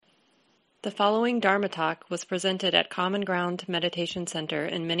The following Dharma talk was presented at Common Ground Meditation Center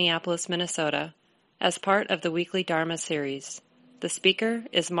in Minneapolis, Minnesota, as part of the weekly Dharma series. The speaker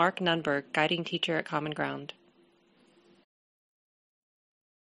is Mark Nunberg, guiding teacher at Common Ground.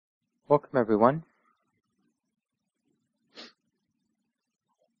 Welcome, everyone.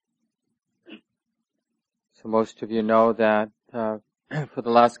 So most of you know that for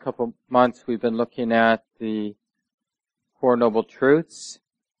the last couple months we've been looking at the Four Noble Truths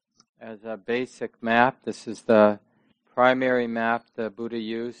as a basic map. This is the primary map the Buddha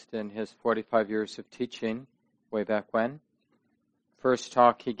used in his 45 years of teaching way back when. First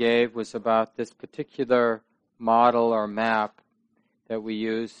talk he gave was about this particular model or map that we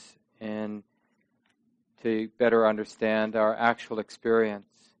use to better understand our actual experience.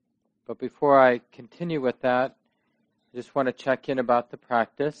 But before I continue with that, I just want to check in about the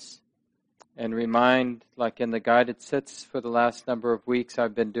practice and remind, like in the guided sits for the last number of weeks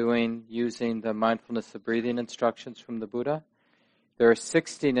I've been doing using the mindfulness of breathing instructions from the Buddha. There are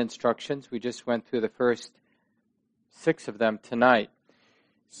 16 instructions. We just went through the first 6 of them tonight.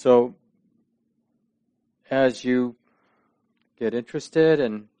 So as you get interested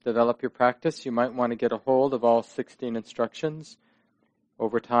and develop your practice, you might want to get a hold of all 16 instructions.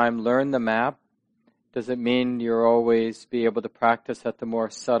 Over time, learn the map. Doesn't mean you'll always be able to practice at the more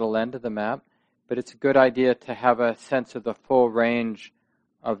subtle end of the map, but it's a good idea to have a sense of the full range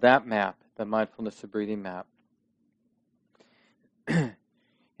of that map, the mindfulness of breathing map. And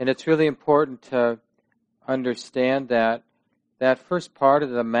it's really important to understand that first part of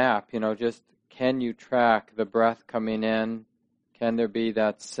the map, just can you track the breath coming in? Can there be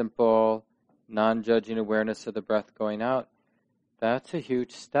that simple, non-judging awareness of the breath going out? That's a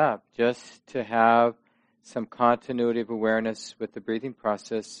huge step. Just to have some continuity of awareness with the breathing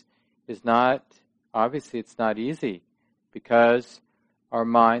process is not, obviously it's not easy, because our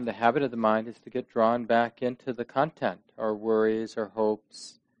mind, the habit of the mind, is to get drawn back into the content, our worries, our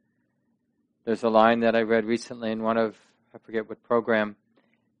hopes. There's a line that I read recently in one of, I forget what program,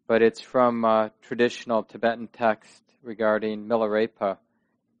 but it's from a traditional Tibetan text regarding Milarepa.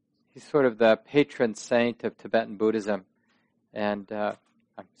 He's sort of the patron saint of Tibetan Buddhism. And I'm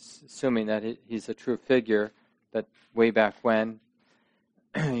assuming that he's a true figure, that way back when,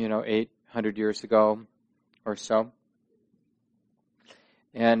 800 years ago or so.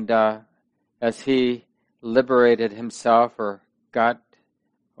 And as he liberated himself or got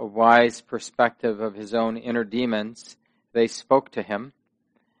a wise perspective of his own inner demons, they spoke to him.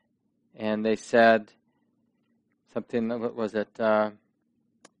 And they said something, what was it?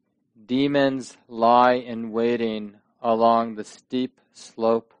 Demons lie in waiting along the steep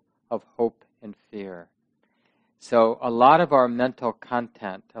slope of hope and fear. So a lot of our mental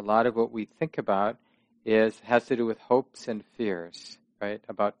content, a lot of what we think about has to do with hopes and fears, right?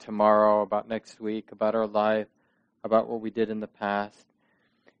 About tomorrow, about next week, about our life, about what we did in the past.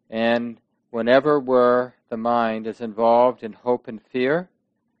 And whenever the mind is involved in hope and fear,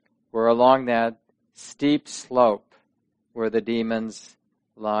 we're along that steep slope where the demons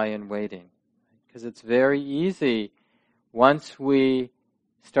lie in waiting. Because it's very easy. Once we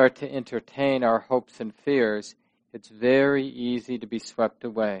start to entertain our hopes and fears, it's very easy to be swept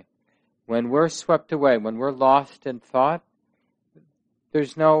away. When we're swept away, when we're lost in thought,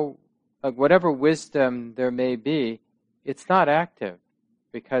 there's no, whatever wisdom there may be, it's not active.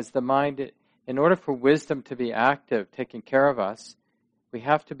 Because the mind, in order for wisdom to be active, taking care of us, we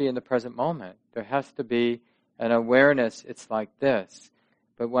have to be in the present moment. There has to be an awareness, it's like this.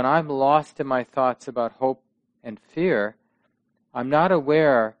 But when I'm lost in my thoughts about hope and fear, I'm not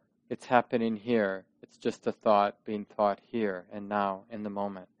aware it's happening here. It's just a thought being thought here and now in the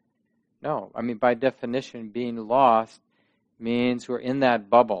moment. No, by definition, being lost means we're in that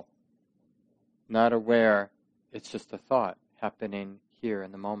bubble, not aware it's just a thought happening here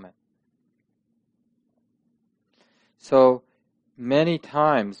in the moment. So many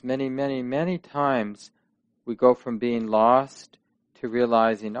times, many times, we go from being lost to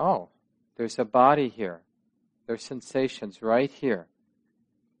realizing, oh, there's a body here. There's sensations right here.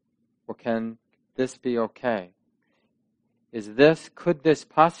 Well, can this be okay? Could this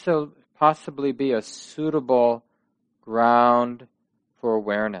possibly be a suitable ground for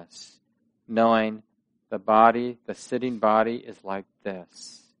awareness? Knowing the body, the sitting body is like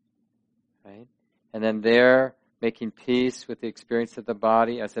this. Right? And then there, making peace with the experience of the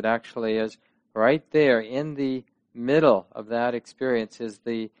body as it actually is. Right there in the middle of that experience is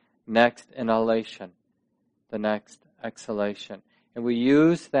the next inhalation, the next exhalation. And we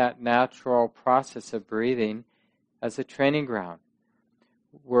use that natural process of breathing as a training ground.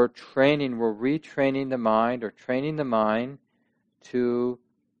 We're retraining the mind, or training the mind to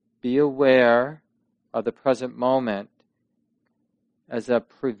be aware of the present moment as a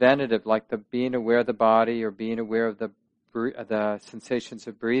preventative, like the being aware of the body or being aware of the sensations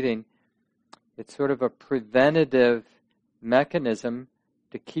of breathing. It's sort of a preventative mechanism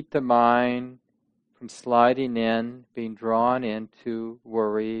to keep the mind from sliding in, being drawn into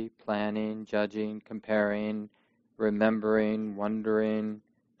worry, planning, judging, comparing, remembering, wondering,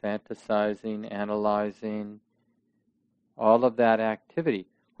 fantasizing, analyzing, all of that activity,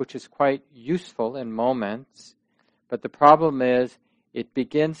 which is quite useful in moments. But the problem is it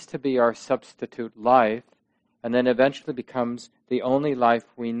begins to be our substitute life and then eventually becomes the only life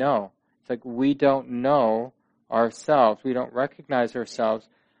we know. It's like we don't know ourselves. We don't recognize ourselves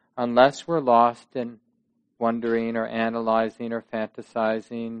unless we're lost in wondering or analyzing or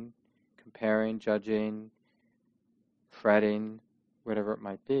fantasizing, comparing, judging, fretting, whatever it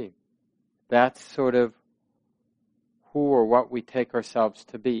might be. That's sort of who or what we take ourselves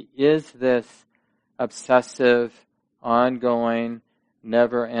to be. Is this obsessive, ongoing,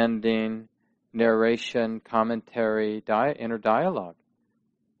 never-ending narration, commentary, inner dialogue?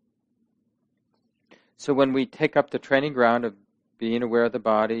 So when we take up the training ground of being aware of the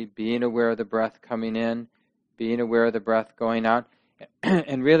body, being aware of the breath coming in, being aware of the breath going out,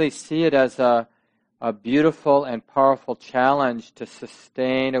 and really see it as a beautiful and powerful challenge to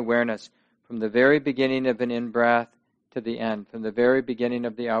sustain awareness from the very beginning of an in-breath to the end, from the very beginning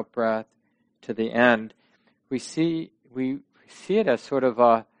of the out-breath to the end, we see it as sort of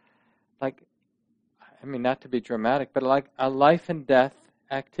not to be dramatic, but like a life and death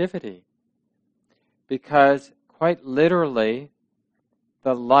activity. Because quite literally,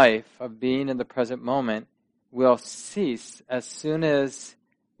 the life of being in the present moment will cease as soon as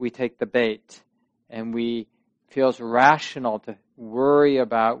we take the bait and we feels rational to worry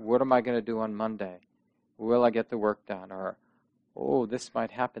about what am I going to do on Monday? Will I get the work done? Or, oh, this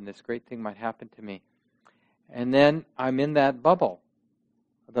might happen, this great thing might happen to me. And then I'm in that bubble,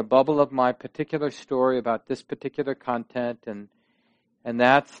 the bubble of my particular story about this particular content, and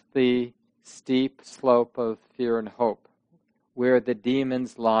that's the steep slope of fear and hope, where the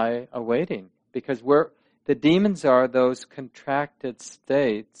demons lie awaiting. Because the demons are those contracted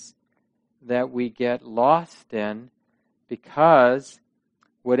states that we get lost in because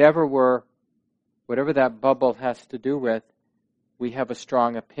whatever that bubble has to do with, we have a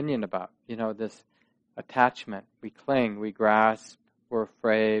strong opinion about. This attachment. We cling, we grasp, we're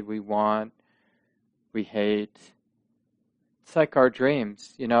afraid, we want, we hate. It's like our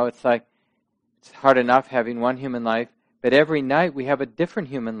dreams. It's like it's hard enough having one human life, but every night we have a different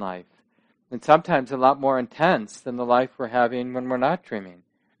human life. And sometimes a lot more intense than the life we're having when we're not dreaming.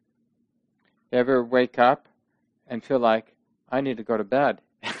 You ever wake up and feel like, I need to go to bed?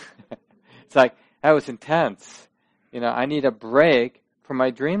 It's like, that was intense. I need a break from my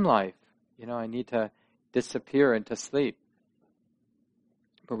dream life. I need to disappear into sleep.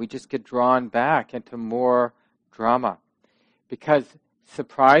 But we just get drawn back into more drama. Because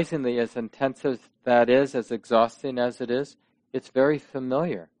surprisingly, as intense as that is, as exhausting as it is, it's very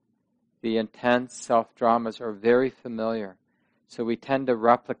familiar. The intense self-dramas are very familiar. So we tend to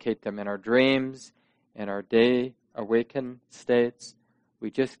replicate them in our dreams, in our day awakened states.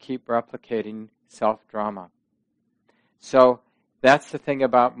 We just keep replicating self-drama. So that's the thing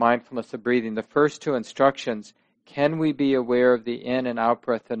about mindfulness of breathing. The first two instructions, can we be aware of the in and out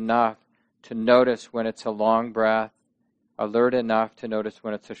breath enough to notice when it's a long breath, alert enough to notice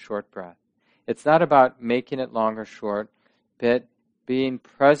when it's a short breath? It's not about making it long or short, but being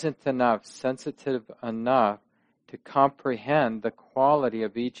present enough, sensitive enough to comprehend the quality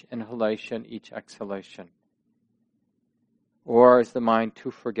of each inhalation, each exhalation. Or is the mind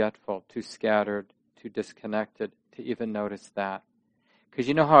too forgetful, too scattered, too disconnected to even notice that? Because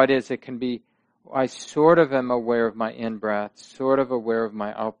you know how it is, it can be, I sort of am aware of my in-breath, sort of aware of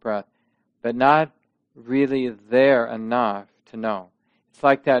my out-breath, but not really there enough to know. It's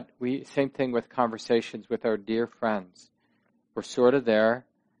like that, same thing with conversations with our dear friends. We're sort of there,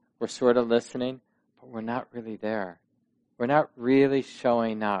 we're sort of listening, but we're not really there. We're not really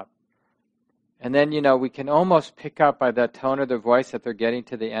showing up. And then, we can almost pick up by the tone of their voice that they're getting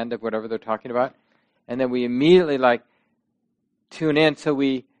to the end of whatever they're talking about. And then we immediately tune in so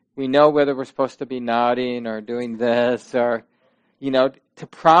we know whether we're supposed to be nodding or doing this or, to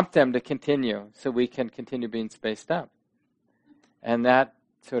prompt them to continue so we can continue being spaced up. And that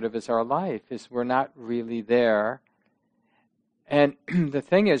sort of is our life, is we're not really there. And the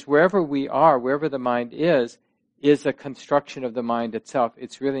thing is, wherever we are, wherever the mind is a construction of the mind itself.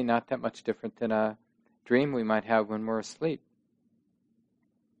 It's really not that much different than a dream we might have when we're asleep.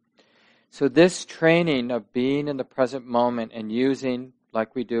 So this training of being in the present moment and using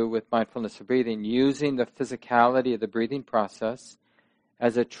like we do with mindfulness of breathing, using the physicality of the breathing process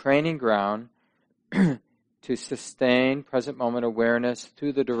as a training ground to sustain present moment awareness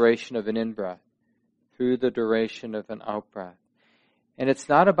through the duration of an in-breath, through the duration of an out-breath. And it's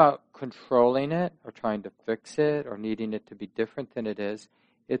not about controlling it or trying to fix it or needing it to be different than it is.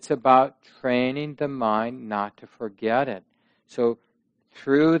 It's about training the mind not to forget it. So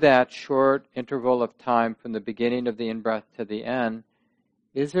through that short interval of time from the beginning of the in-breath to the end,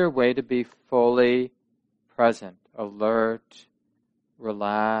 is there a way to be fully present, alert,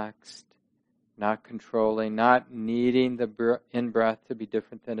 relaxed, not controlling, not needing the in-breath to be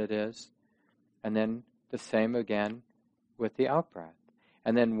different than it is? And then the same again with the out-breath.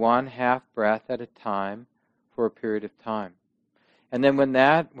 And then 1/2 breath at a time for a period of time. And then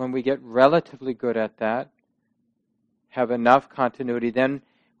when we get relatively good at that, have enough continuity, then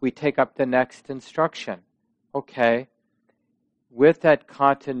we take up the next instruction. Okay, with that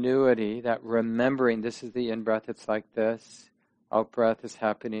continuity, that remembering, this is the in-breath, it's like this. Out-breath is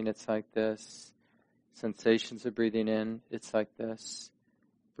happening, it's like this. Sensations of breathing in, it's like this.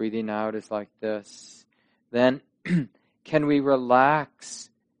 Breathing out is like this. Then can we relax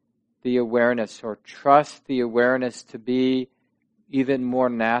the awareness or trust the awareness to be even more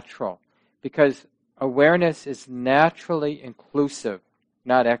natural? Because awareness is naturally inclusive,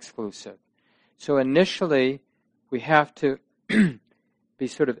 not exclusive. So initially, we have to be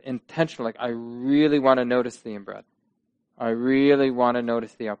sort of intentional, like I really want to notice the in-breath. I really want to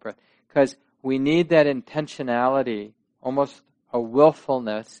notice the out-breath. Because we need that intentionality, almost a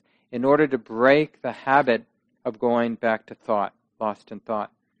willfulness, in order to break the habit of going back to thought, lost in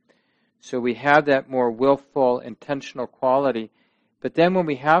thought. So we have that more willful, intentional quality. But then when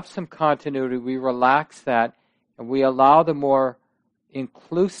we have some continuity, we relax that and we allow the more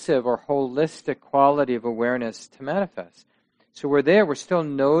inclusive or holistic quality of awareness to manifest. So we're there, we're still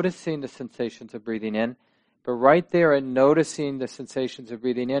noticing the sensations of breathing in, but right there in noticing the sensations of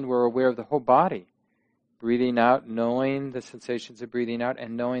breathing in, we're aware of the whole body. Breathing out, knowing the sensations of breathing out,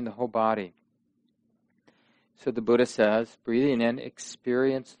 and knowing the whole body. So the Buddha says, breathing in,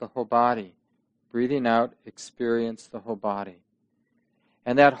 experience the whole body. Breathing out, experience the whole body.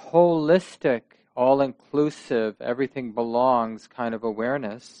 And that holistic, all-inclusive, everything belongs kind of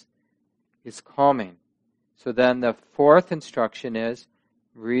awareness is calming. So then the fourth instruction is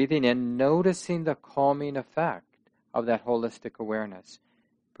breathing in, noticing the calming effect of that holistic awareness.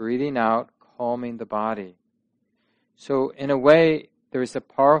 Breathing out, calming the body. So in a way, there's a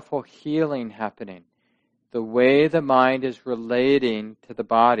powerful healing happening. The way the mind is relating to the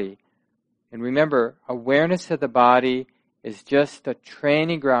body. And remember, awareness of the body is just a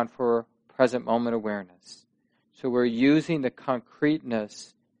training ground for present moment awareness. So we're using the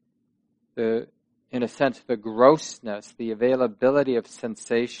concreteness, in a sense, the grossness, the availability of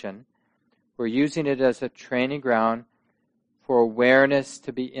sensation. We're using it as a training ground for awareness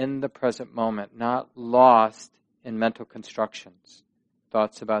to be in the present moment, not lost in mental constructions.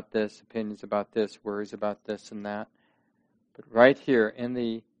 Thoughts about this, opinions about this, worries about this and that. But right here in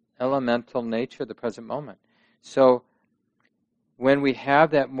the elemental nature of the present moment. So when we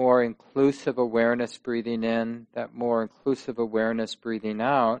have that more inclusive awareness breathing in, that more inclusive awareness breathing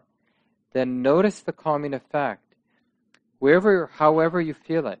out, then notice the calming effect. However you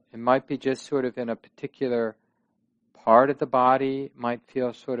feel it. It might be just sort of in a particular part of the body. It might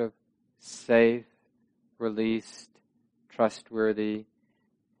feel sort of safe, released, trustworthy.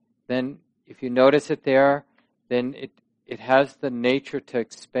 Then if you notice it there, then it has the nature to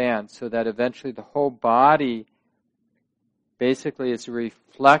expand so that eventually the whole body basically is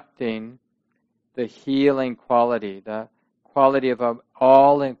reflecting the healing quality, the quality of an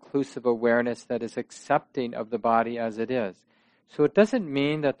all-inclusive awareness that is accepting of the body as it is. So it doesn't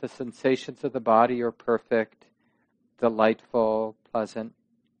mean that the sensations of the body are perfect, delightful, pleasant.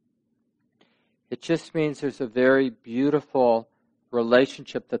 It just means there's a very beautiful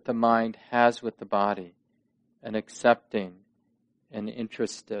relationship that the mind has with the body, an accepting, an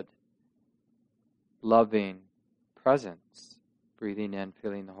interested, loving presence. Breathing in,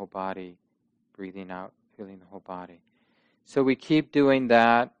 feeling the whole body. Breathing out, feeling the whole body. So we keep doing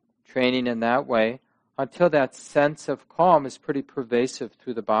that, training in that way, until that sense of calm is pretty pervasive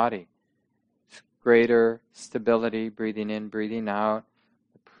through the body. Greater stability, breathing in, breathing out,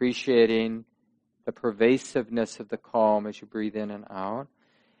 appreciating the pervasiveness of the calm as you breathe in and out.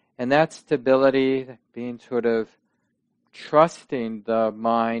 And that stability, being sort of trusting the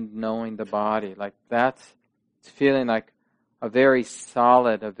mind, knowing the body, like it's feeling like a very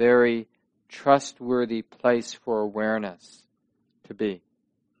solid, a very trustworthy place for awareness to be.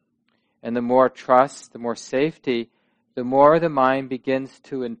 And the more trust, the more safety, the more the mind begins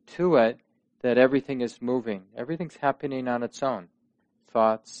to intuit that everything is moving. Everything's happening on its own.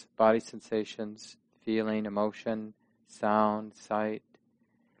 Thoughts, body sensations, feeling, emotion, sound, sight.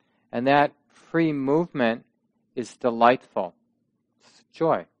 And that free movement is delightful. It's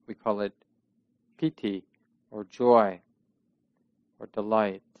joy. We call it piti, or joy, or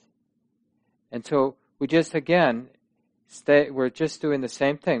delight. And so we just, again, we're just doing the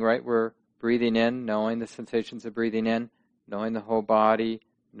same thing, right? We're breathing in, knowing the sensations of breathing in, knowing the whole body,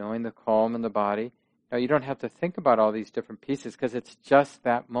 knowing the calm in the body. Now, you don't have to think about all these different pieces because it's just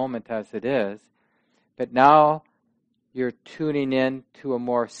that moment as it is. But now you're tuning in to a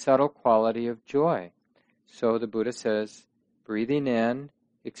more subtle quality of joy. So the Buddha says, breathing in,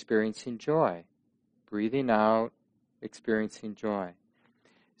 experiencing joy. Breathing out, experiencing joy.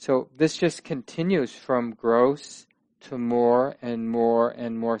 So this just continues from gross to more and more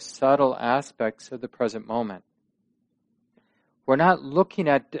and more subtle aspects of the present moment. We're not looking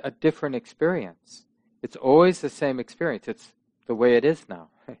at a different experience. It's always the same experience. It's the way it is now.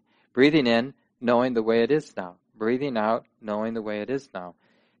 Breathing in, knowing the way it is now. Breathing out, knowing the way it is now.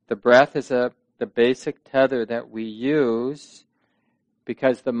 The breath is the basic tether that we use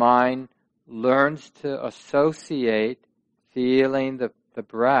because the mind learns to associate feeling the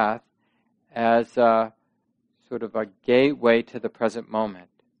breath as a sort of a gateway to the present moment,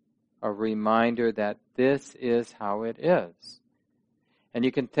 a reminder that this is how it is. And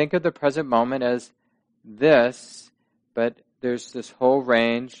you can think of the present moment as this, but there's this whole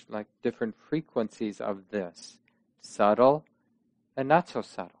range, like different frequencies of this, subtle and not so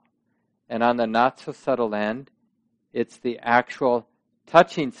subtle. And on the not so subtle end, it's the actual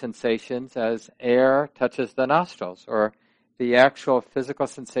touching sensations as air touches the nostrils, or the actual physical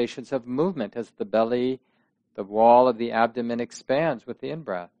sensations of movement as the belly, the wall of the abdomen expands with the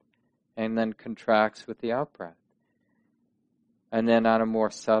in-breath and then contracts with the out-breath. And then on a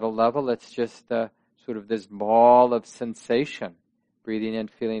more subtle level, it's just sort of this ball of sensation, breathing in,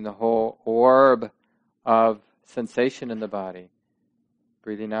 feeling the whole orb of sensation in the body.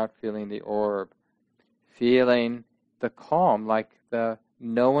 Breathing out, feeling the orb. Feeling the calm, like the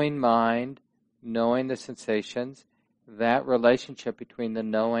knowing mind, knowing the sensations. That relationship between the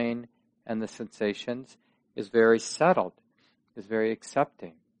knowing and the sensations is very settled, is very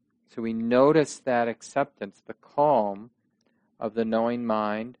accepting. So we notice that acceptance, the calm of the knowing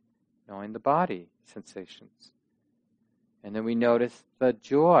mind, knowing the body sensations. And then we notice the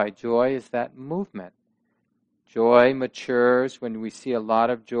joy. Joy is that movement. Joy matures when we see a lot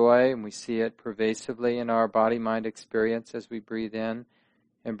of joy, and we see it pervasively in our body-mind experience as we breathe in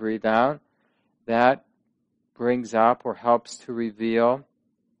and breathe out. That brings up or helps to reveal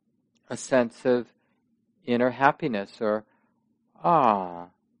a sense of inner happiness, or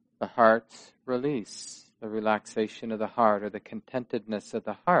the heart's release, the relaxation of the heart, or the contentedness of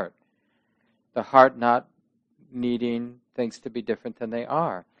the heart. The heart not needing things to be different than they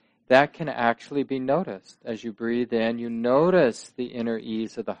are. That can actually be noticed. As you breathe in, you notice the inner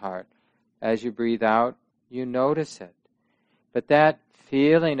ease of the heart. As you breathe out, you notice it. But that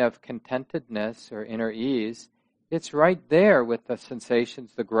feeling of contentedness or inner ease, it's right there with the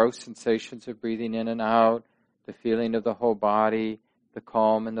sensations, the gross sensations of breathing in and out, the feeling of the whole body, the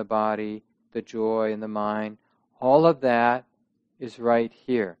calm in the body, the joy in the mind. All of that is right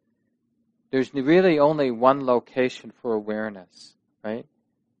here. There's really only one location for awareness, right?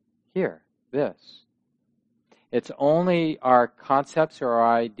 Here, this. It's only our concepts or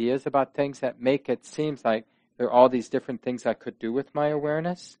our ideas about things that make it seem like there are all these different things I could do with my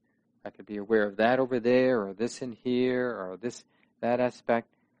awareness. I could be aware of that over there, or this in here, or that aspect.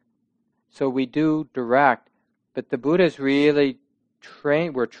 So we do direct, but the Buddha is really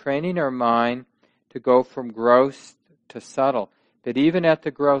we're training our mind to go from gross to subtle. But even at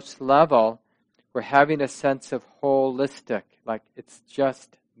the gross level, we're having a sense of holistic, like it's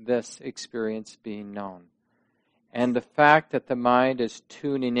just this experience being known. And the fact that the mind is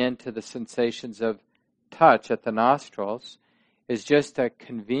tuning into the sensations of touch at the nostrils is just a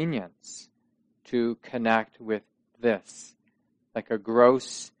convenience to connect with this, like a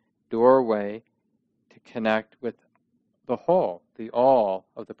gross doorway to connect with the whole, the all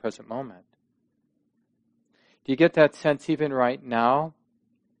of the present moment. Do you get that sense even right now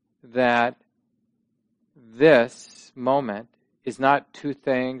that this moment is not two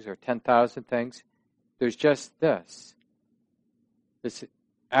things or 10,000 things? There's just this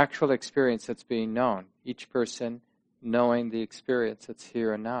actual experience that's being known. Each person knowing the experience that's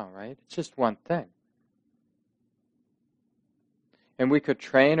here and now, right? It's just one thing. And we could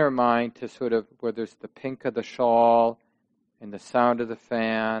train our mind to sort of, where there's the pink of the shawl and the sound of the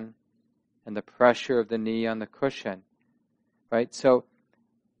fan and the pressure of the knee on the cushion, right? So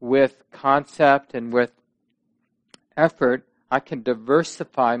with concept and with effort, I can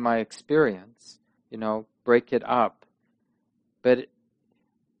diversify my experience, break it up. But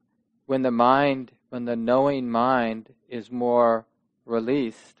when the knowing mind is more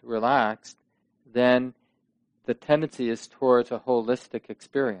relaxed, then the tendency is towards a holistic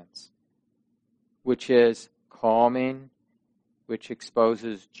experience, which is calming, which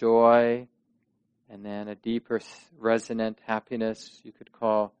exposes joy, and then a deeper resonant happiness. You could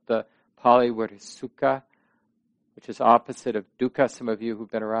call the Pali word is sukha, which is opposite of dukkha. Some of you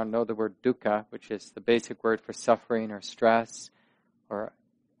who've been around know the word dukkha, which is the basic word for suffering or stress or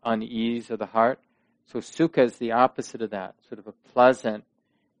unease of the heart. So sukha is the opposite of that, sort of a pleasant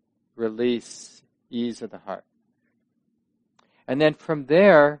release, ease of the heart. And then from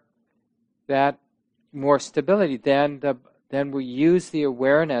there, that more stability, then we use the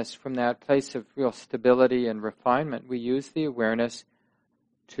awareness from that place of real stability and refinement. We use the awareness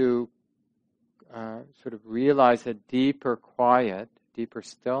to sort of realize a deeper quiet, deeper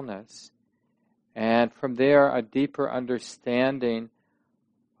stillness, and from there a deeper understanding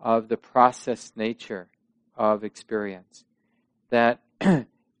of the process nature of experience. That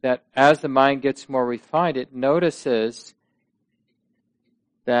as the mind gets more refined, it notices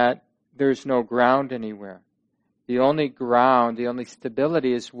that there's no ground anywhere. The only ground, the only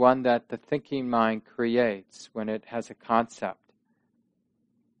stability is one that the thinking mind creates when it has a concept.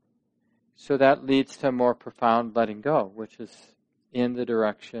 So that leads to a more profound letting go, which is in the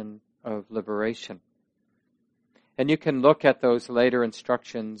direction of liberation. And you can look at those later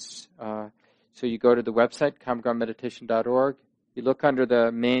instructions. So you go to the website, commongroundmeditation.org. You look under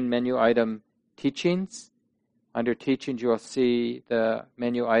the main menu item, Teachings. Under Teachings, you'll see the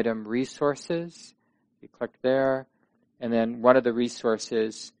menu item, Resources. You click there, and then one of the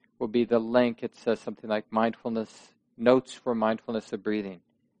resources will be the link. It says something like Mindfulness, Notes for Mindfulness of Breathing.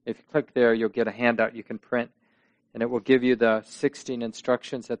 If you click there, you'll get a handout you can print, and it will give you the 16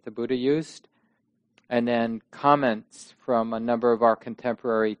 instructions that the Buddha used, and then comments from a number of our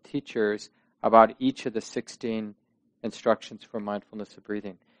contemporary teachers about each of the 16 instructions for mindfulness of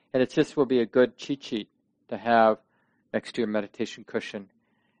breathing. And it just will be a good cheat sheet to have next to your meditation cushion,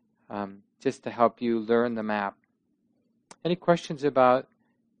 just to help you learn the map. Any questions about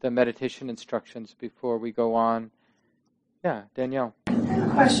the meditation instructions before we go on? Yeah, Danielle. I have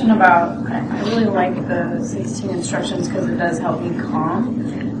a question about, I really like the 16 instructions because it does help me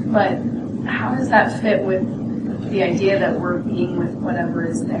calm, but how does that fit with the idea that we're being with whatever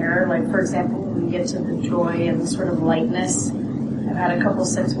is there? Like, for example, when we get to the joy and the sort of lightness, I've had a couple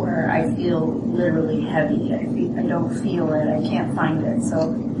sits where I feel literally heavy. I don't feel it. I can't find it.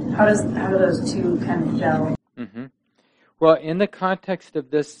 So how do those two kind of gel? Mm-hmm. Well, in the context of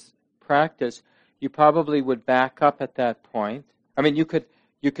this practice, you probably would back up at that point. I mean, you could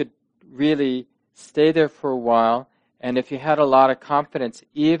really stay there for a while, and if you had a lot of confidence,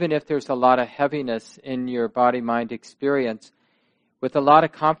 even if there's a lot of heaviness in your body-mind experience, with a lot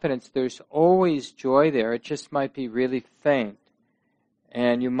of confidence, there's always joy there. It just might be really faint.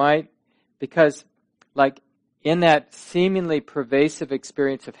 And you might, because like in that seemingly pervasive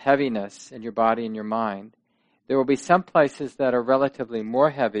experience of heaviness in your body and your mind, there will be some places that are relatively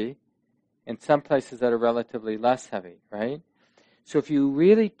more heavy and some places that are relatively less heavy, right? So if you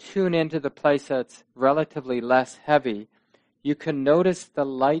really tune into the place that's relatively less heavy, you can notice the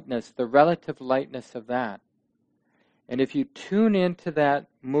lightness, the relative lightness of that. And if you tune into that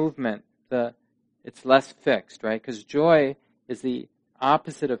movement, it's less fixed, right? Because joy is the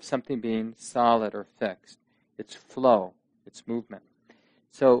opposite of something being solid or fixed. It's flow, it's movement.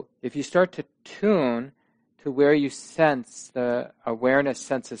 So if you start to tune to where you sense, the awareness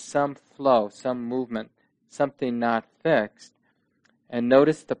senses some flow, some movement, something not fixed, and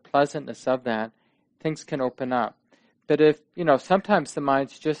notice the pleasantness of that, things can open up. But if, sometimes the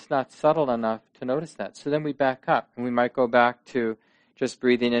mind's just not subtle enough to notice that. So then we back up, and we might go back to just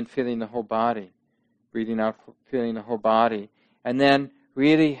breathing in, feeling the whole body, breathing out, feeling the whole body, and then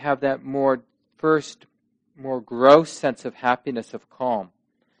really have that more gross sense of happiness, of calm,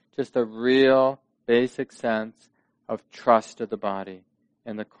 just a real basic sense of trust of the body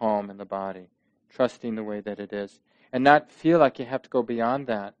and the calm in the body, trusting the way that it is, and not feel like you have to go beyond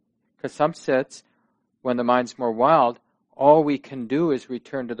that. Because some sits, when the mind's more wild, all we can do is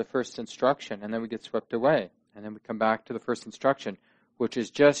return to the first instruction, and then we get swept away. And then we come back to the first instruction, which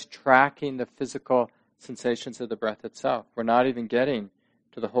is just tracking the physical sensations of the breath itself. We're not even getting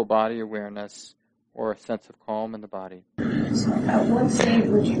to the whole body awareness or a sense of calm in the body. So at what state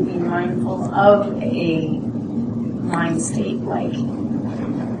would you be mindful of a mind state like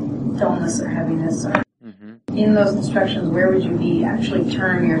dullness or heaviness? Or in those instructions, where would you be actually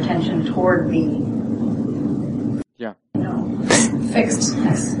turning your attention toward the,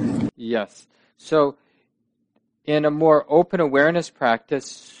 fixedness? Yes. So in a more open awareness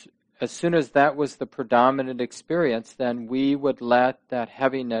practice, as soon as that was the predominant experience, then we would let that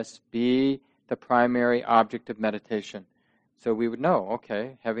heaviness be the primary object of meditation. So we would know,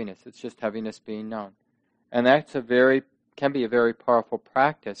 okay, heaviness, it's just heaviness being known. And that's can be a very powerful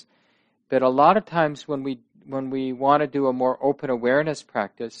practice. But a lot of times when we want to do a more open awareness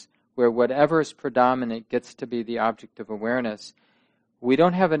practice, where whatever is predominant gets to be the object of awareness, we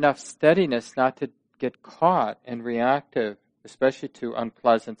don't have enough steadiness not to get caught and reactive, especially to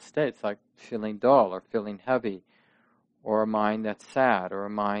unpleasant states like feeling dull or feeling heavy, or a mind that's sad or a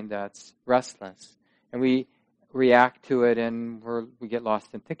mind that's restless. And we react to it and we get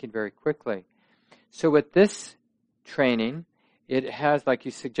lost in thinking very quickly. So with this training, it has, like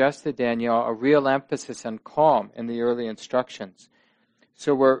you suggested, Danielle, a real emphasis on calm in the early instructions.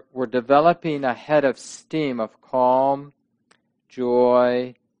 So we're developing a head of steam of calm,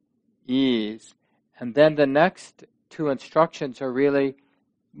 joy, ease. And then the next two instructions are really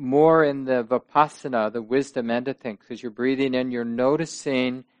more in the vipassana, the wisdom end of things. Because you're breathing in, you're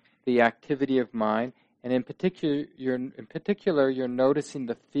noticing the activity of mind, and in particular, you're noticing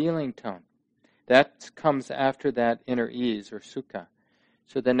the feeling tone. That comes after that inner ease or sukha.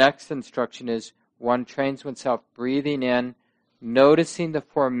 So the next instruction is one trains oneself breathing in, noticing the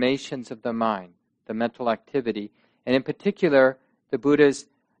formations of the mind, the mental activity. And in particular, the Buddha is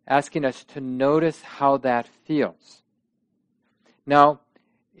asking us to notice how that feels. Now,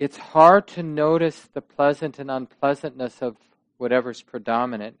 it's hard to notice the pleasant and unpleasantness of whatever's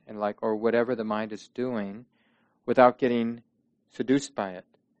predominant or whatever the mind is doing without getting seduced by it.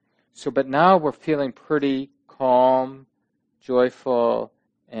 But now we're feeling pretty calm, joyful,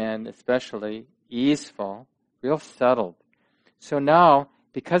 and especially easeful, real settled. So now,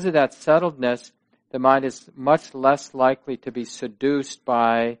 because of that settledness, the mind is much less likely to be seduced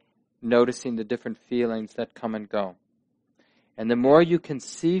by noticing the different feelings that come and go. And the more you can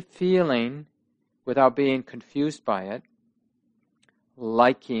see feeling without being confused by it,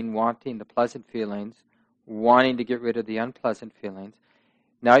 liking, wanting the pleasant feelings, wanting to get rid of the unpleasant feelings,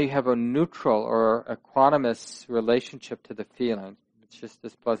 now you have a neutral or equanimous relationship to the feeling. It's just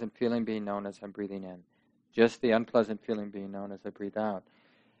this pleasant feeling being known as I'm breathing in. Just the unpleasant feeling being known as I breathe out.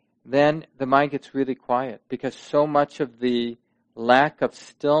 Then the mind gets really quiet because so much of the lack of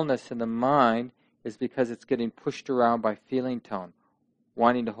stillness in the mind is because it's getting pushed around by feeling tone.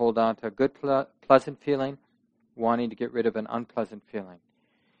 Wanting to hold on to a good pleasant feeling, wanting to get rid of an unpleasant feeling.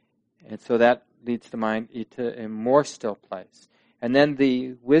 And so that leads the mind to a more still place. And then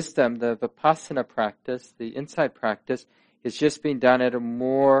the wisdom, the vipassana practice, the insight practice, is just being done at a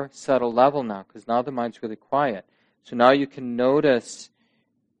more subtle level now, because now the mind's really quiet. So now you can notice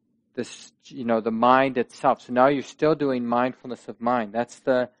this, the mind itself. So now you're still doing mindfulness of mind. That's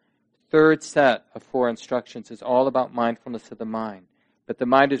the third set of 4 instructions. Is all about mindfulness of the mind. But the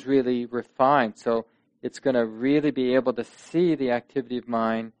mind is really refined, so it's going to really be able to see the activity of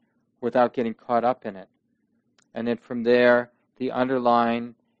mind without getting caught up in it. And then from there, the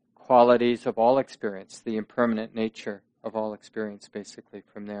underlying qualities of all experience, the impermanent nature of all experience, basically,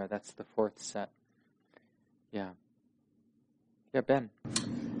 from there. That's the 4th set. Yeah. Yeah, Ben.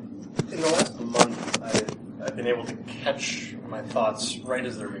 In the last month, I've been able to catch my thoughts right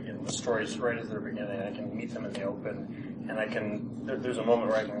as they're beginning, the stories right as they're beginning. I can meet them in the open, and there's a moment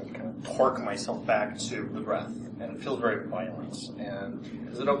where I can kind of torque myself back to the breath, and it feels very violent. And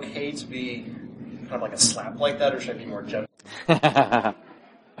is it okay to be kind of like a slap like that, or should I be more gentle?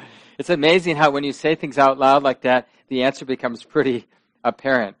 It's amazing how when you say things out loud like that, the answer becomes pretty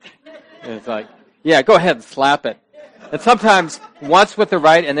apparent. It's like, yeah, go ahead and slap it. And sometimes once with the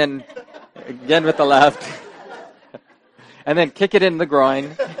right and then again with the left. And then kick it in the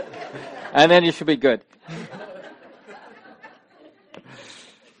groin. And then you should be good.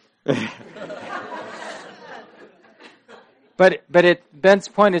 But Ben's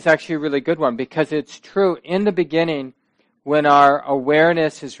point is actually a really good one, because it's true in the beginning when our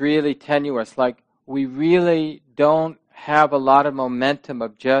awareness is really tenuous, like we really don't have a lot of momentum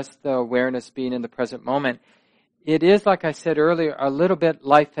of just the awareness being in the present moment. It is, like I said earlier, a little bit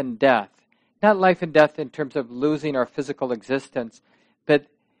life and death. Not life and death in terms of losing our physical existence, but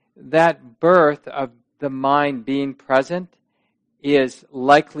that birth of the mind being present is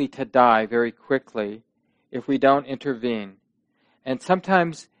likely to die very quickly if we don't intervene. And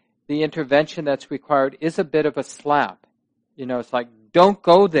sometimes the intervention that's required is a bit of a slap. It's like, don't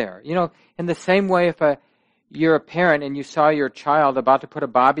go there. In the same way, if you're a parent and you saw your child about to put a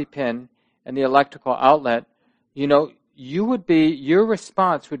bobby pin in the electrical outlet, your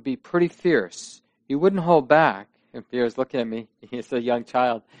response would be pretty fierce. You wouldn't hold back. And Pierre's looking at me. He's a young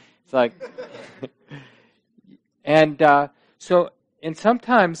child. It's like, and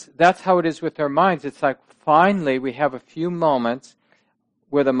sometimes that's how it is with our minds. It's like finally we have a few moments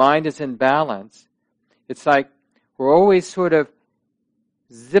where the mind is in balance. It's like we're always sort of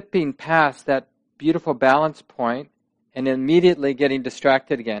zipping past that beautiful balance point and immediately getting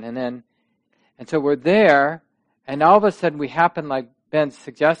distracted again. And so we're there, and all of a sudden we happen, like Ben's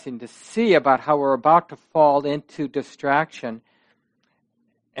suggesting, to see about how we're about to fall into distraction,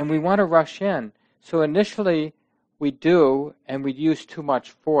 and we want to rush in. So initially we do, and we use too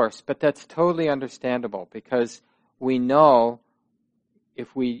much force, but that's totally understandable because we know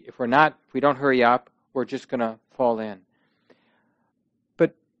if we don't hurry up, we're just going to fall in.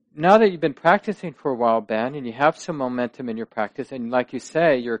 But now that you've been practicing for a while, Ben, and you have some momentum in your practice, and like you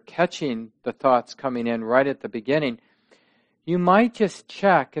say, you're catching the thoughts coming in right at the beginning, you might just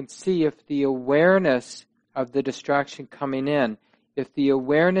check and see if the awareness of the distraction coming in, if the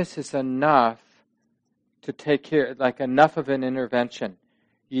awareness is enough to take care, like enough of an intervention.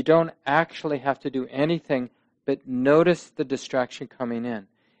 You don't actually have to do anything but notice the distraction coming in.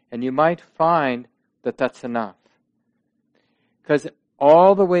 And you might find that that's enough. Because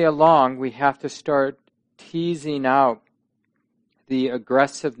all the way along, we have to start teasing out the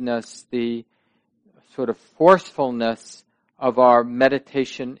aggressiveness, the sort of forcefulness of our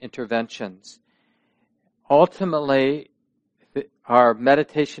meditation interventions. Ultimately, our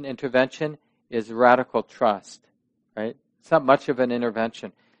meditation intervention is radical trust, right? It's not much of an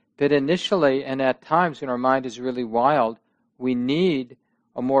intervention. But initially, and at times when our mind is really wild, we need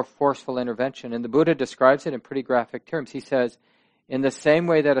a more forceful intervention. And the Buddha describes it in pretty graphic terms. He says, in the same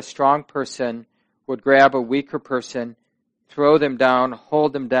way that a strong person would grab a weaker person, throw them down,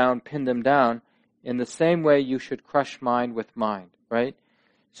 hold them down, pin them down, in the same way you should crush mind with mind, right?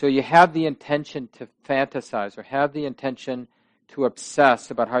 So you have the intention to fantasize or have the intention to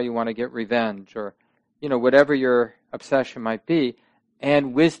obsess about how you want to get revenge or, whatever your obsession might be,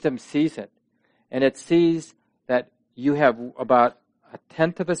 and wisdom sees it. And it sees that you have about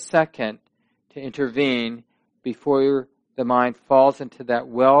 1/10 of a second to intervene before the mind falls into that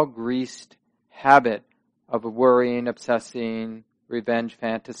well-greased habit of worrying, obsessing, revenge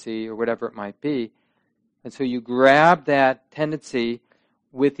fantasy, or whatever it might be. And so you grab that tendency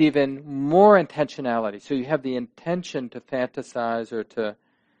with even more intentionality. So you have the intention to fantasize or to,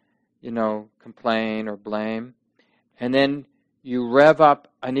 complain or blame. And then you rev up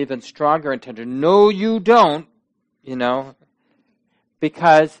an even stronger intention. No, you don't,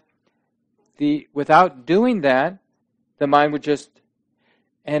 because without doing that, the mind would just,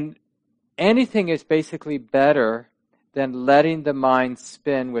 and anything is basically better than letting the mind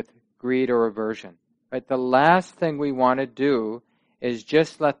spin with greed or aversion. Right? The last thing we want to do is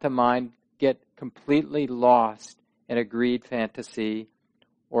just let the mind get completely lost in a greed fantasy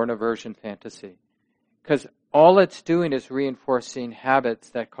or an aversion fantasy. Because all it's doing is reinforcing habits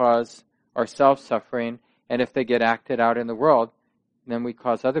that cause our self-suffering, and if they get acted out in the world, then we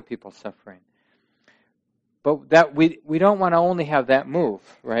cause other people suffering. But that we don't want to only have that move,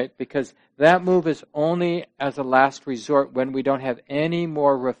 right? Because that move is only as a last resort when we don't have any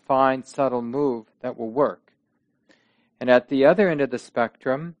more refined, subtle move that will work. And at the other end of the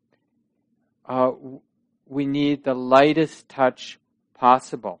spectrum, we need the lightest touch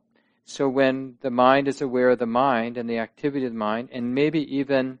possible. So when the mind is aware of the mind and the activity of the mind, and maybe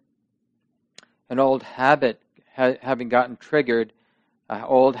even an old habit having gotten triggered, an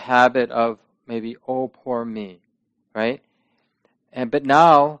old habit of maybe, oh, poor me, right? But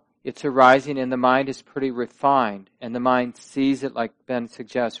now it's arising and the mind is pretty refined, and the mind sees it, like Ben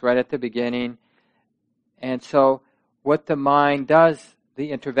suggests, right at the beginning. And so what the mind does,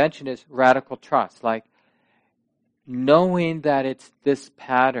 the intervention, is radical trust, like knowing that it's this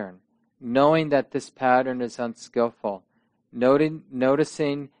pattern, knowing that this pattern is unskillful,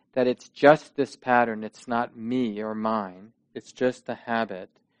 noticing that it's just this pattern, it's not me or mine, it's just a habit,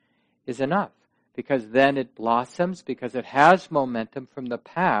 is enough. Because then it blossoms, because it has momentum from the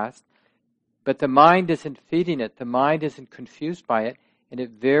past, but the mind isn't feeding it, the mind isn't confused by it, and it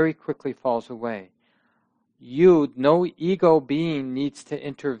very quickly falls away. No ego being needs to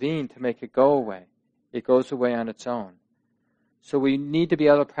intervene to make it go away. It goes away on its own. So we need to be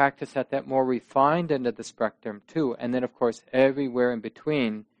able to practice at that more refined end of the spectrum too, and then of course everywhere in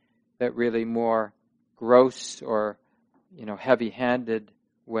between, that really more gross or heavy-handed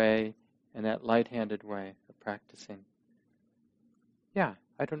way, and that light-handed way of practicing. Yeah,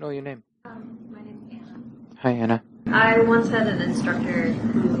 I don't know your name. My name's Anna. Hi, Anna. I once had an instructor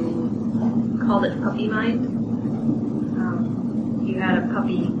who called it puppy mind, had a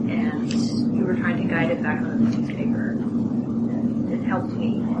puppy and you were trying to guide it back on the newspaper. It helped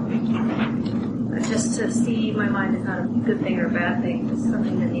me. Just to see my mind is not a good thing or a bad thing. It's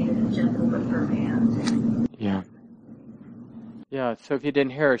something that needed a gentle but firm hand. Yeah. Yeah, so if you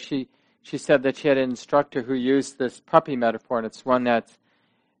didn't hear her, she said that she had an instructor who used this puppy metaphor, and it's one that's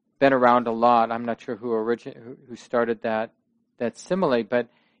been around a lot. I'm not sure who started that simile, but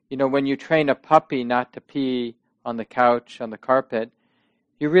when you train a puppy not to pee on the couch, on the carpet,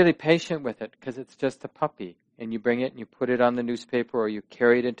 you're really patient with it because it's just a puppy. And you bring it and you put it on the newspaper or you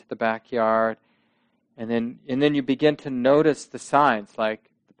carry it into the backyard. And then you begin to notice the signs, like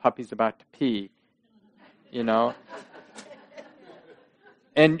the puppy's about to pee,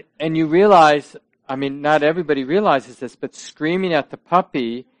 And you realize, not everybody realizes this, but screaming at the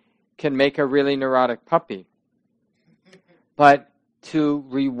puppy can make a really neurotic puppy. But to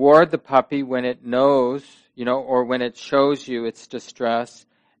reward the puppy when it knows, or when it shows you its distress,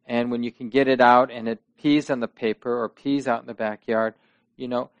 and when you can get it out and it pees on the paper or pees out in the backyard,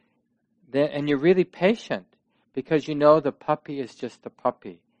 and you're really patient because the puppy is just a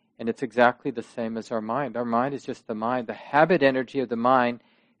puppy. And it's exactly the same as our mind. Our mind is just the mind. The habit energy of the mind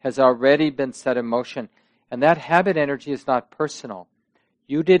has already been set in motion. And that habit energy is not personal.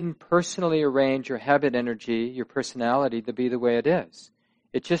 You didn't personally arrange your habit energy, your personality, to be the way it is.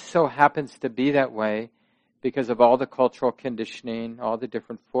 It just so happens to be that way because of all the cultural conditioning, all the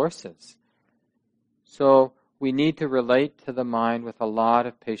different forces. So we need to relate to the mind with a lot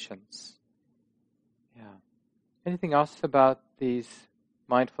of patience. Yeah. Anything else about these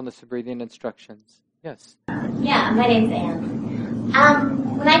mindfulness of breathing instructions? Yes. Yeah, my name's Anne.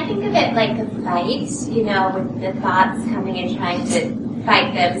 When I think of it like a fight, with the thoughts coming and trying to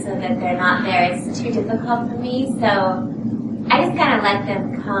fight them so that they're not there, it's too difficult for me. So I just kind of let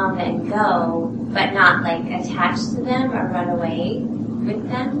them come and go, but not like attach to them or run away with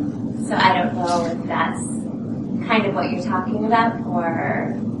them. So I don't know if that's kind of what you're talking about,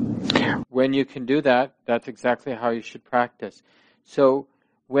 or... When you can do that, that's exactly how you should practice. So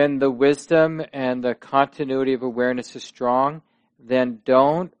when the wisdom and the continuity of awareness is strong, then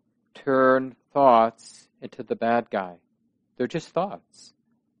don't turn thoughts into the bad guy. They're just thoughts.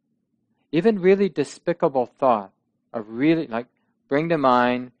 Even really despicable thought, bring to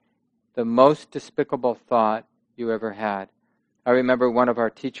mind the most despicable thought you ever had. I remember one of our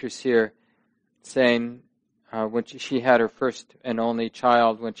teachers here saying, when she had her first and only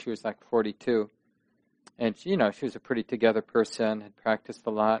child when she was 42. And, she was a pretty together person, had practiced a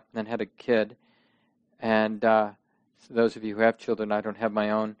lot, and then had a kid. And so those of you who have children, I don't have my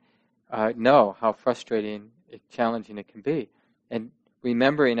own, know how frustrating, challenging it can be. And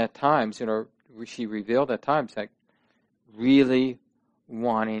remembering at times, she revealed at times, really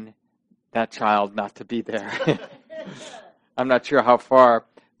wanting that child not to be there. I'm not sure how far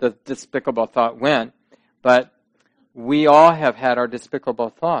the despicable thought went, but we all have had our despicable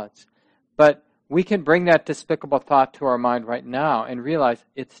thoughts. But we can bring that despicable thought to our mind right now and realize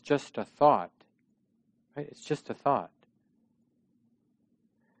it's just a thought. Right? It's just a thought.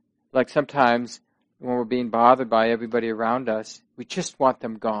 Like sometimes when we're being bothered by everybody around us, we just want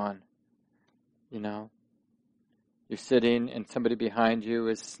them gone. You're sitting and somebody behind you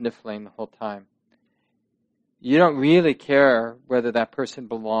is sniffling the whole time. You don't really care whether that person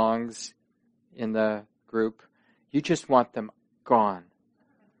belongs in the group. You just want them gone.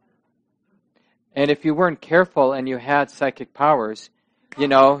 And if you weren't careful and you had psychic powers, you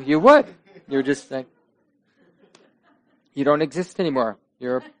would. You're just like, you don't exist anymore.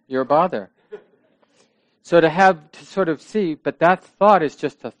 You're a bother. So to sort of see, but that thought is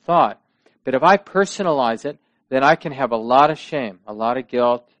just a thought. But if I personalize it, then I can have a lot of shame, a lot of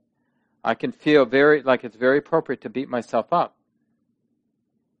guilt. I can feel it's very appropriate to beat myself up.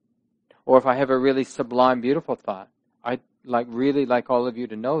 Or if I have a really sublime, beautiful thought, I'd really like all of you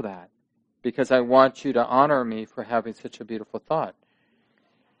to know that, because I want you to honor me for having such a beautiful thought.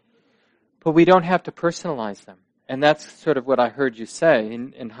 But we don't have to personalize them. And that's sort of what I heard you say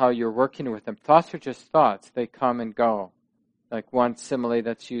in how you're working with them. Thoughts are just thoughts. They come and go. Like one simile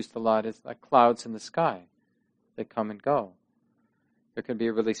that's used a lot is like clouds in the sky. They come and go. There can be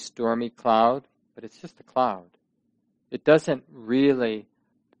a really stormy cloud, but it's just a cloud. It doesn't really,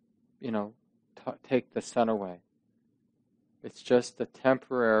 take the sun away. It's just a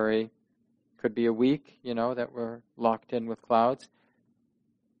temporary, could be a week, that we're locked in with clouds,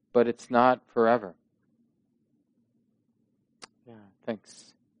 but it's not forever. Yeah,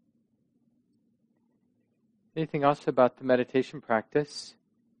 thanks. Anything else about the meditation practice?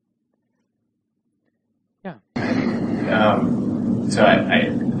 Yeah. So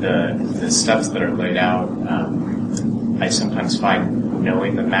the steps that are laid out, I sometimes find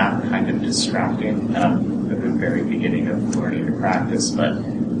knowing the map kind of distracting at the very beginning of learning to practice, but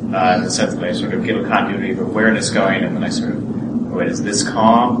in the sense that I sort of get a continuity of awareness going, and then I sort of, wait, is this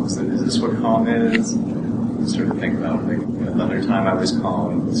calm? Is this what calm is? Sort of think about like another time I was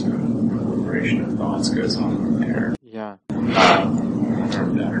calm, sort of proliferation of thoughts goes on from there. Yeah. I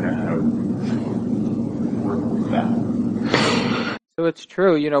don't know how to work with that. So it's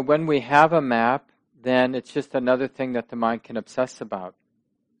true, when we have a map, then it's just another thing that the mind can obsess about.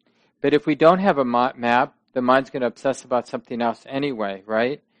 But if we don't have a map, the mind's going to obsess about something else anyway,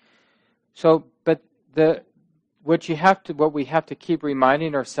 right? So, but what we have to keep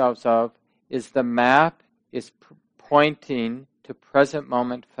reminding ourselves of is the map is pointing to present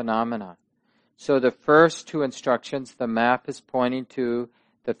moment phenomena. So the first two instructions, the map is pointing to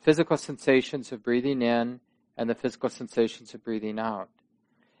the physical sensations of breathing in and the physical sensations of breathing out.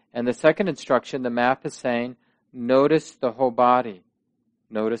 And the second instruction, the map is saying, notice the whole body.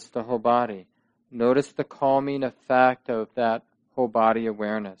 Notice the whole body. Notice the calming effect of that whole body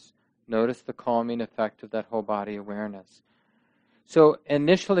awareness. Notice the calming effect of that whole body awareness. So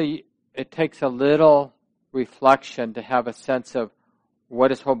initially, it takes a little reflection to have a sense of what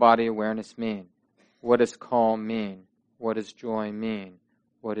does whole body awareness mean? What does calm mean? What does joy mean?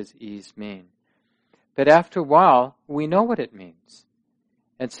 What does ease mean? But after a while, we know what it means.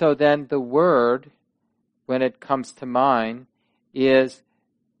 And so then the word, when it comes to mind, is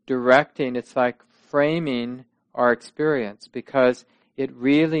directing, it's like framing our experience, because it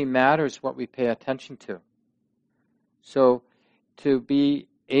really matters what we pay attention to. So to be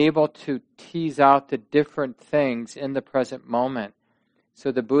able to tease out the different things in the present moment.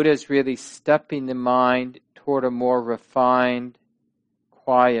 So the Buddha is really stepping the mind toward a more refined,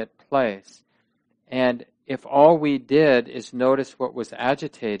 quiet place. And if all we did is notice what was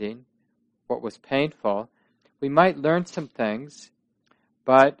agitating, what was painful, we might learn some things,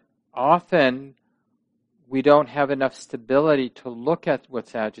 but often we don't have enough stability to look at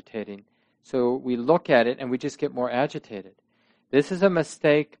what's agitating. So we look at it and we just get more agitated. This is a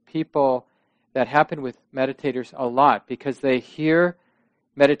mistake that happen with meditators a lot, because they hear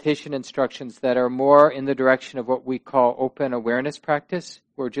meditation instructions that are more in the direction of what we call open awareness practice.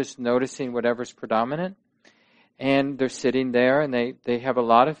 We're just noticing whatever's predominant. And they're sitting there and they have a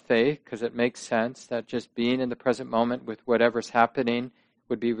lot of faith, because it makes sense that just being in the present moment with whatever's happening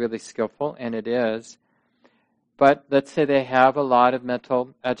would be really skillful, and it is. But let's say they have a lot of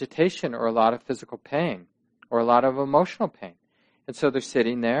mental agitation or a lot of physical pain or a lot of emotional pain. And so they're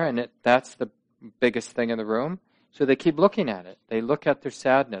sitting there, and that's the biggest thing in the room. So they keep looking at it. They look at their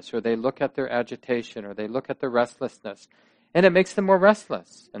sadness, or they look at their agitation, or they look at their restlessness. And it makes them more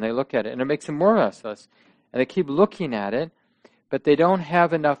restless. And they look at it, and it makes them more restless. And they keep looking at it, but they don't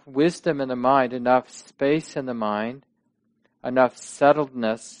have enough wisdom in the mind, enough space in the mind, enough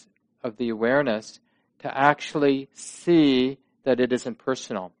settledness of the awareness to actually see that it isn't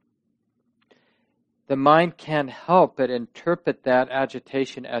personal. The mind can't help but interpret that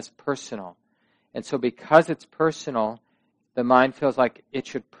agitation as personal. And so because it's personal, the mind feels like it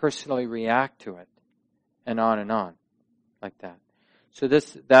should personally react to it, and on, like that. So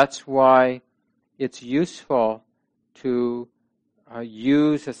that's why it's useful to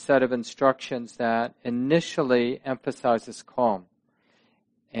use a set of instructions that initially emphasizes calm.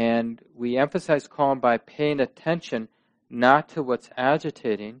 And we emphasize calm by paying attention not to what's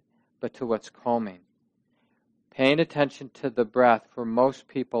agitating, but to what's calming. Paying attention to the breath for most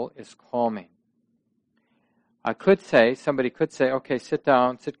people is calming. Somebody could say, okay, sit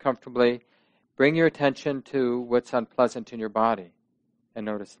down, sit comfortably, bring your attention to what's unpleasant in your body, and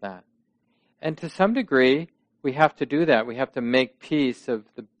notice that. And to some degree, we have to do that. We have to make peace of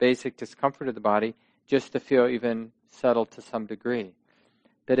the basic discomfort of the body just to feel even settled to some degree.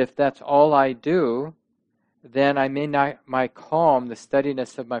 But if that's all I do, then my calm, the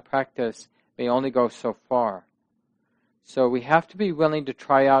steadiness of my practice, may only go so far. So we have to be willing to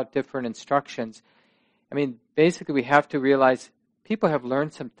try out different instructions. I mean, basically we have to realize people have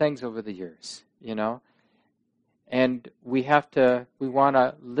learned some things over the years, and we want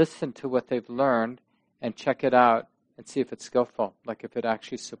to listen to what they've learned and check it out and see if it's skillful, like if it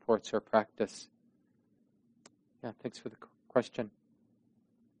actually supports our practice. Yeah, thanks for the question.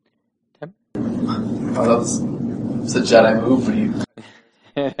 Tim? Oh, that was a Jedi move, but you...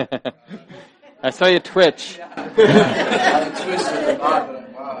 I saw you twitch. I twitched with the nod,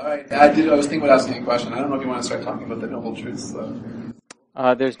 but wow, all right. I was thinking about asking a question. I don't know if you want to start talking about the Noble Truths, though.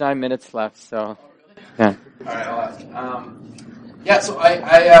 There's 9 minutes left, so... Yeah. All right, I'll ask. So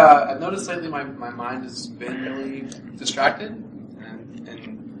I've noticed lately my mind has been really distracted,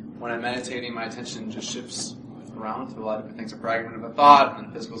 and when I'm meditating, my attention just shifts around to a lot of different things, a fragment of a thought, and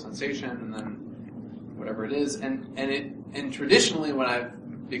then a physical sensation, and then whatever it is. And traditionally, when I've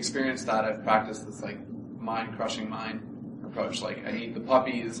experienced that, I've practiced this like mind-crushing mind approach. Like, I need the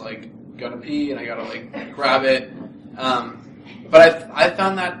puppy is like gonna pee, and I gotta like grab it. But I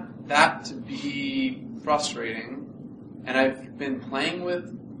found that to be frustrating, and I've been playing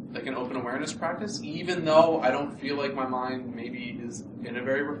with like an open awareness practice, even though I don't feel like my mind maybe is in a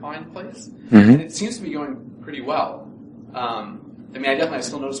very refined place. Mm-hmm. And it seems to be going pretty well. I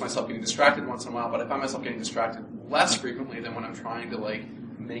still notice myself getting distracted once in a while, but I find myself getting distracted less frequently than when I'm trying to like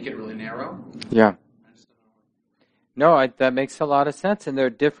make it really narrow. Yeah. No, that makes a lot of sense, and there are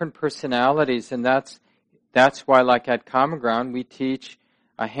different personalities, and that's why, like at Common Ground, we teach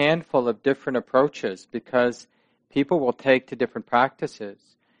a handful of different approaches, because people will take to different practices.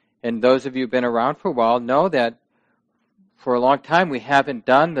 And those of you who've been around for a while know that for a long time we haven't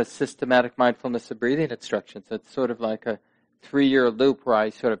done the systematic mindfulness of breathing instructions. It's sort of like a 3-year loop where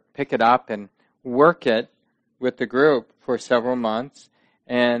I sort of pick it up and work it with the group for several months.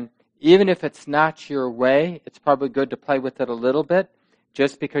 And even if it's not your way, it's probably good to play with it a little bit,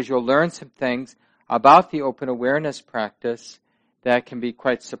 just because you'll learn some things about the open awareness practice that can be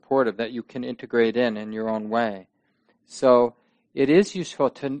quite supportive, that you can integrate in your own way. So it is useful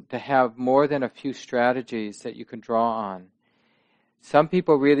to have more than a few strategies that you can draw on. Some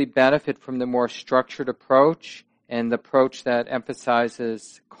people really benefit from the more structured approach, and the approach that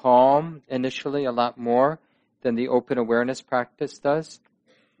emphasizes calm initially a lot more than the open awareness practice does.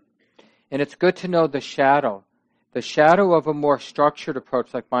 And it's good to know the shadow. The shadow of a more structured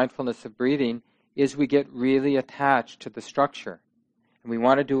approach like mindfulness of breathing is we get really attached to the structure. And we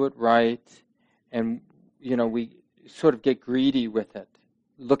want to do it right, and we sort of get greedy with it,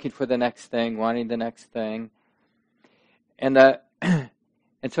 looking for the next thing, wanting the next thing. And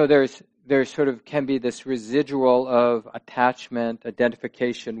so there sort of can be this residual of attachment,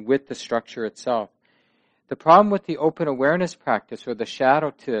 identification with the structure itself. The problem with the open awareness practice, or the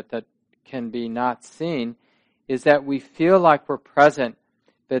shadow to it that can be not seen, is that we feel like we're present,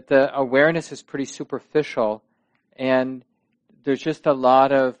 but the awareness is pretty superficial, and there's just a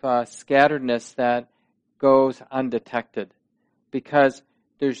lot of scatteredness that goes undetected, because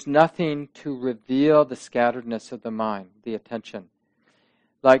there's nothing to reveal the scatteredness of the mind, the attention.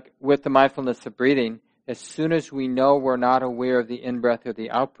 Like with the mindfulness of breathing, as soon as we know we're not aware of the in-breath or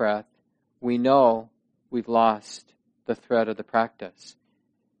the out-breath, we know we've lost the thread of the practice.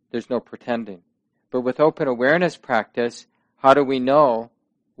 There's no pretending. But with open awareness practice, how do we know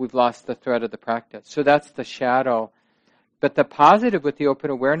we've lost the thread of the practice? So that's the shadow. But the positive with the open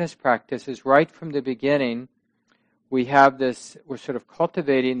awareness practice is right from the beginning, we're sort of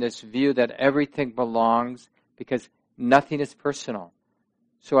cultivating this view that everything belongs, because nothing is personal.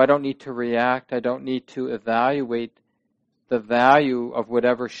 So I don't need to react, I don't need to evaluate the value of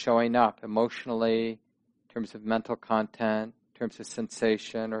whatever's showing up emotionally, in terms of mental content, in terms of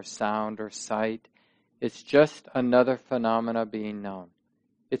sensation or sound or sight. It's just another phenomena being known.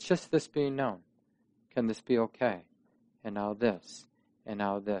 It's just this being known. Can this be okay? And now this, and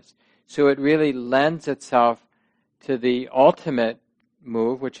now this. So it really lends itself to the ultimate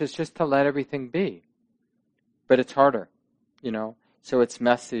move, which is just to let everything be. But it's harder, so it's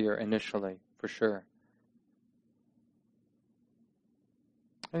messier initially, for sure.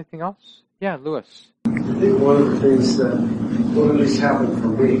 Anything else? Yeah, Louis. I think one of the things that will at least happen for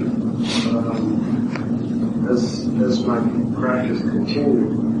me, as my practice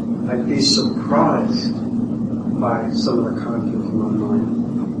continued, I'd be surprised by some of the content in my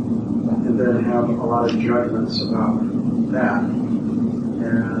mind, and then have a lot of judgments about that.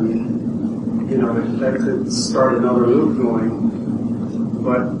 And, that could start another loop going.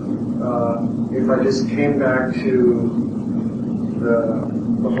 But if I just came back to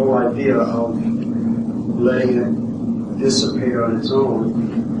the whole idea of letting it dissipate on its own,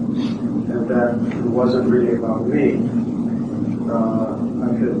 and that it wasn't really about me,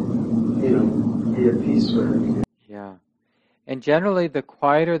 I could, be at peace with it. Yeah. And generally, the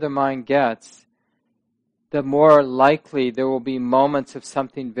quieter the mind gets, the more likely there will be moments of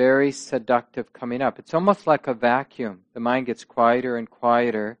something very seductive coming up. It's almost like a vacuum. The mind gets quieter and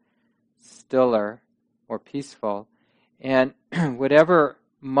quieter, stiller, more peaceful. And whatever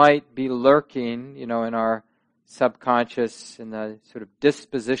might be lurking, in our subconscious, in the sort of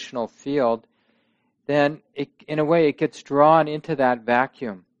dispositional field, then in a way it gets drawn into that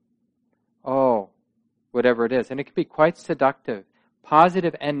vacuum. Oh, whatever it is. And it can be quite seductive,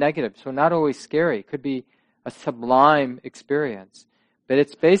 positive and negative, so not always scary. It could be a sublime experience. But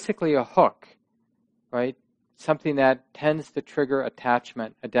it's basically a hook, right? Something that tends to trigger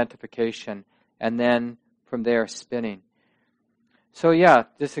attachment, identification, and then from there spinning. So yeah,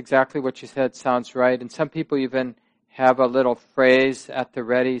 just exactly what you said sounds right. And some people even have a little phrase at the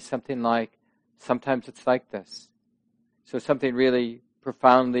ready, something like, sometimes it's like this. So something really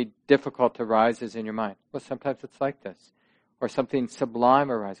profoundly difficult arises in your mind. Well, sometimes it's like this. Or something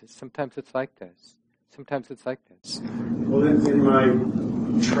sublime arises. Sometimes it's like this. Sometimes it's like this. Well, in my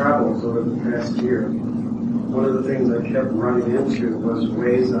travels over the past year, one of the things I kept running into was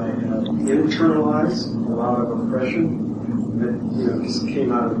ways I had internalized a lot of oppression that, just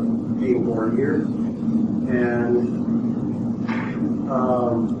came out of being born here. And I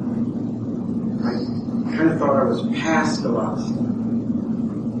kind of thought I was past a lot of stuff.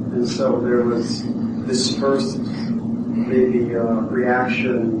 And so there was this first maybe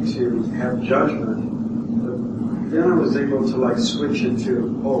reaction to have judgment. But then I was able to switch it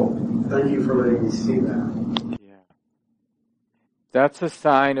to, oh, thank you for letting me see that. Yeah. That's a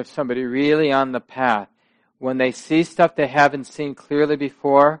sign of somebody really on the path. When they see stuff they haven't seen clearly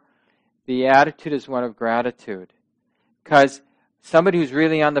before, the attitude is one of gratitude. Because somebody who's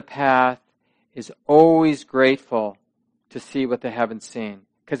really on the path is always grateful to see what they haven't seen.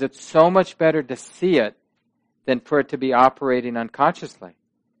 Because it's so much better to see it than for it to be operating unconsciously.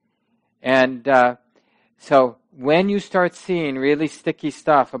 And so when you start seeing really sticky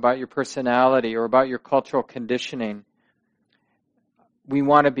stuff about your personality or about your cultural conditioning, we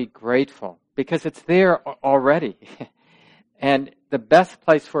want to be grateful because it's there already. And the best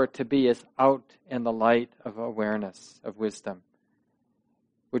place for it to be is out in the light of awareness, of wisdom.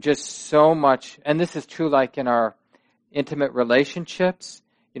 We're just so much, and this is true like in our intimate relationships,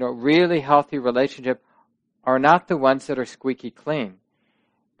 really healthy relationships are not the ones that are squeaky clean.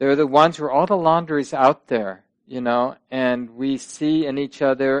 They're the ones where all the laundry is out there, and we see in each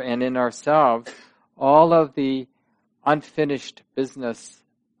other and in ourselves all of the unfinished business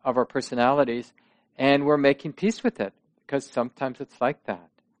of our personalities, and we're making peace with it, because sometimes it's like that.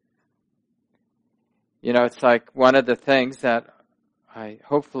 It's like one of the things that I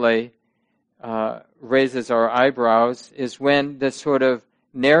hopefully raises our eyebrows is when this sort of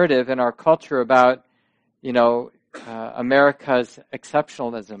narrative in our culture about, America's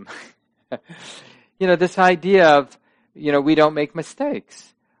exceptionalism. This idea of, we don't make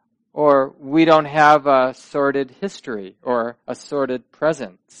mistakes, or we don't have a sordid history, or a sordid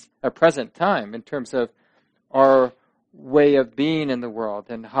present time in terms of our way of being in the world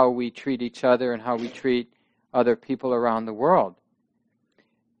and how we treat each other and how we treat other people around the world.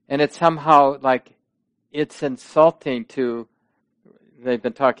 And it's somehow like it's insulting to, they've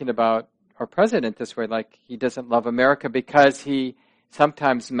been talking about our president this way, like he doesn't love America because he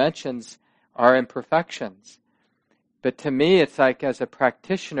sometimes mentions our imperfections. But to me, it's like as a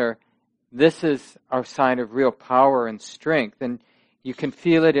practitioner, this is our sign of real power and strength. And you can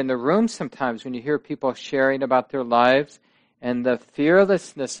feel it in the room sometimes when you hear people sharing about their lives and the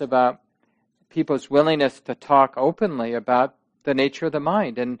fearlessness about people's willingness to talk openly about the nature of the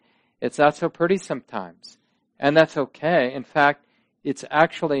mind. And it's not so pretty sometimes. And that's okay. In fact, it's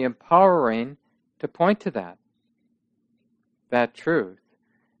actually empowering to point to that truth,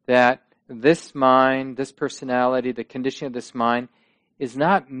 that this mind, this personality, the condition of this mind is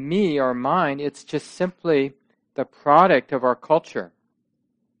not me or mine. It's just simply the product of our culture.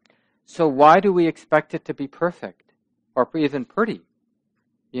 So why do we expect it to be perfect or even pretty?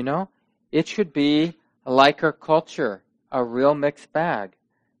 It should be like our culture, a real mixed bag.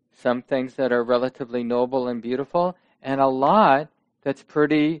 Some things that are relatively noble and beautiful, and a lot that's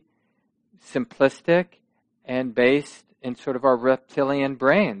pretty simplistic and based in sort of our reptilian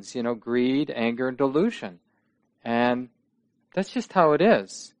brains, greed, anger, and delusion. And that's just how it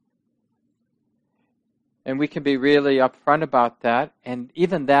is. And we can be really upfront about that, and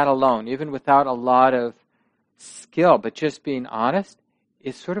even that alone, even without a lot of skill, but just being honest,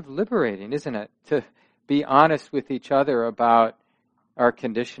 is sort of liberating, isn't it? To be honest with each other about our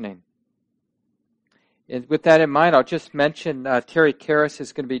conditioning. And with that in mind, I'll just mention Terry Karras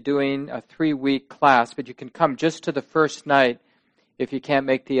is going to be doing a 3-week class, but you can come just to the first night if you can't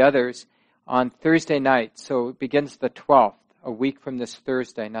make the others on Thursday night. So it begins the 12th, a week from this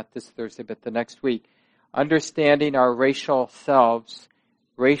Thursday, not this Thursday, but the next week. Understanding our racial selves,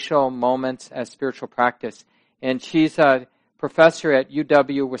 racial moments as spiritual practice. And she's a professor at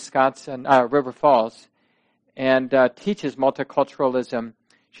UW Wisconsin, River Falls, and teaches multiculturalism.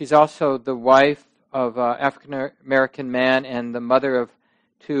 She's also the wife of an African-American man and the mother of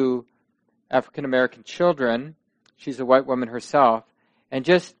 2 African-American children. She's a white woman herself. And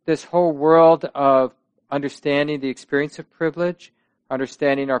just this whole world of understanding the experience of privilege,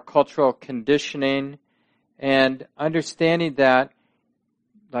 understanding our cultural conditioning, and understanding that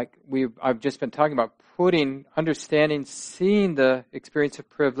I've just been talking about, understanding, seeing the experience of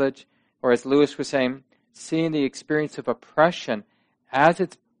privilege, or as Lewis was saying, seeing the experience of oppression as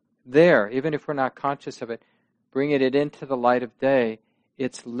it's there, even if we're not conscious of it, bringing it into the light of day.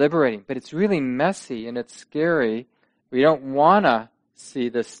 It's liberating, but it's really messy and it's scary. We don't want to see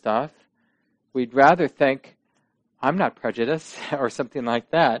this stuff. We'd rather think, I'm not prejudiced, or something like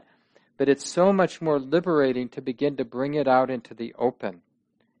that. But it's so much more liberating to begin to bring it out into the open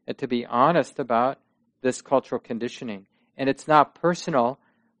and to be honest about this cultural conditioning. And it's not personal,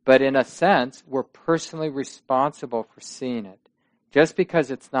 but in a sense, we're personally responsible for seeing it. Just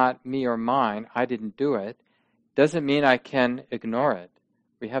because it's not me or mine, I didn't do it, doesn't mean I can ignore it.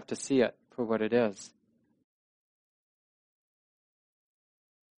 We have to see it for what it is.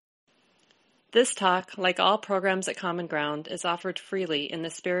 This talk, like all programs at Common Ground, is offered freely in the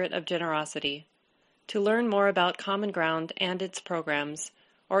spirit of generosity. To learn more about Common Ground and its programs,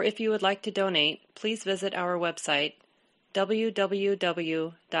 or if you would like to donate, please visit our website,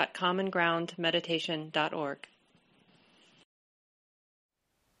 www.commongroundmeditation.org.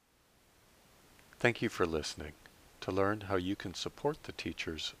 Thank you for listening. To learn how you can support the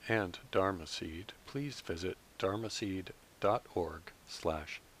teachers and Dharma Seed, please visit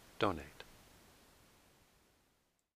dharmaseed.org/donate.